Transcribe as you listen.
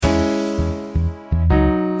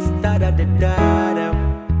Da-da-da-da-da.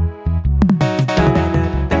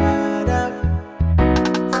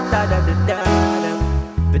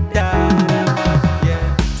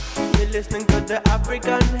 Yeah, you're listening to the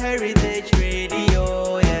African Heritage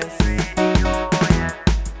Radio, yes.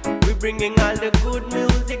 We're bringing all the good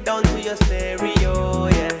music down to your stereo,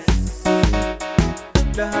 yes.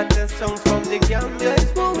 The hottest songs from the Gambia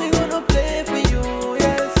is what we gonna play for you,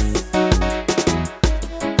 yes.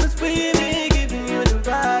 Cause we be giving you the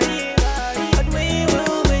vibe, and we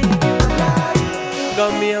will make you alive.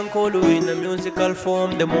 Gambian Kolu in a musical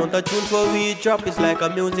form. The amount of tunes where we drop is like a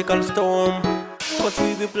musical storm. Cause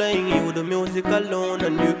we be playing you the music alone,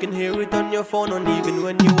 and you can hear it on your phone and even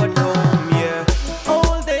when you at home, yeah.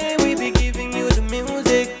 All day we be giving you the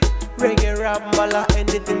music. Reggae, rap, bala,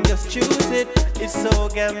 anything, just choose it. It's so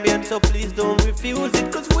Gambian, so please don't refuse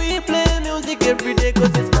it. Cause we play music every day,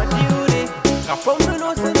 cause it's my duty. I'm from the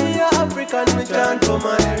north and we are African, we chant for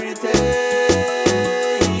my heritage,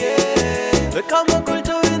 yeah. Become a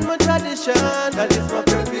culture in my tradition, that is my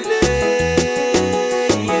privilege,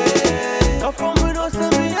 yeah. I'm from the north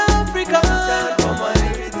and we are African, chant for my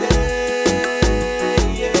heritage,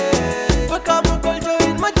 yeah. Become a culture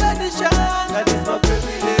in my tradition, that is my privilege.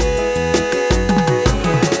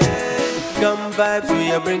 Gum vibes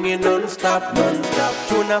we are bringing non-stop, non-stop.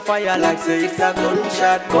 Tune a fire like say it's a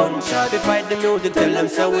gunshot, gunshot. They fight the music, tell them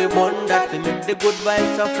say we want that. They make the good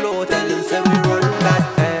vibes a flow, tell them say we run that.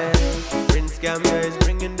 Prince Gambia is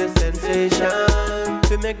bringing the sensation.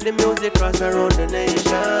 We make the music cross around the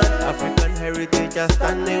nation. African heritage a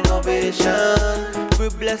standing ovation. We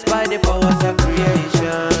blessed by the powers of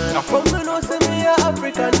creation. I'm from the north and we are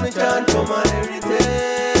African, we chant for my heritage,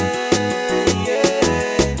 yeah.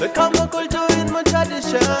 Become a culture in my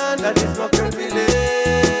tradition, that is my privilege,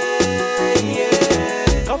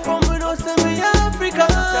 yeah. Come from the north and we are African,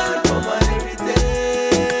 chant for my heritage,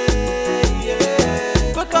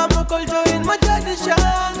 yeah. Become a culture in my tradition,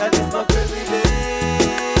 that is my privilege,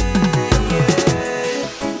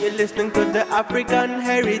 yeah. You're listening to the African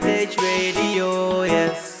Heritage Radio,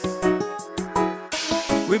 yes.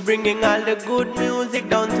 We're bringing all the good music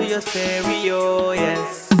down to your stereo,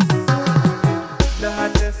 yes. The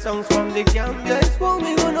hottest songs from the Gambia is what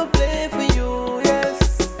we gonna play for you,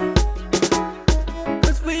 yes.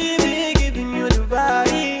 Cause we be giving you the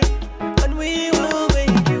vibe, and we will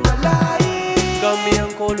make you alive.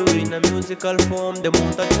 Gambian Kolu in a musical form. The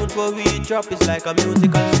amount of tunes where we drop is like a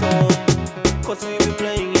musical storm. Cause we be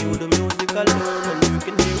playing you the music alone, and you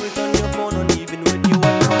can hear it on your phone and even when you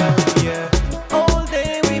at home, yeah. All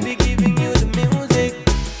day we be giving you the music.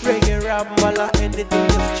 Reggae, rap, bala, anything,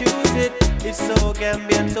 just choose it. It's so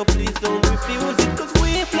Gambian, so please don't refuse it. Cause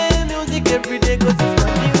we play music every day, cause it's my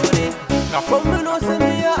duty. I'm from the north and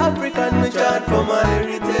we are African, we chant for my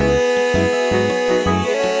heritage,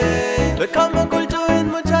 yeah. Become a culture in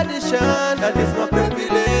my tradition, that is my privilege,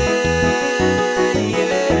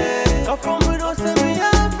 yeah. I'm from the north and we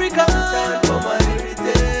are African, chant for my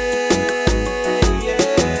heritage,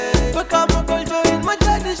 yeah. Become a culture in my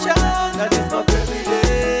tradition, that is my privilege.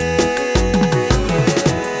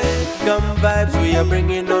 Gum vibes we are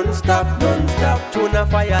bringing non-stop, non-stop. Tune a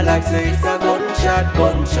fire like say it's a gunshot,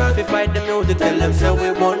 gunshot. We fight the music, tell them say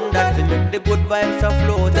we want that. We make the good vibes a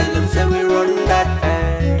flow, tell them say we run that.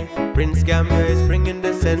 Prince Gambia is bringing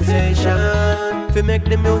the sensation. We make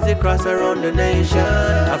the music cross around the nation.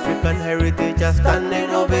 African heritage a standing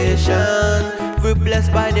ovation. We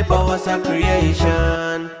blessed by the powers of creation.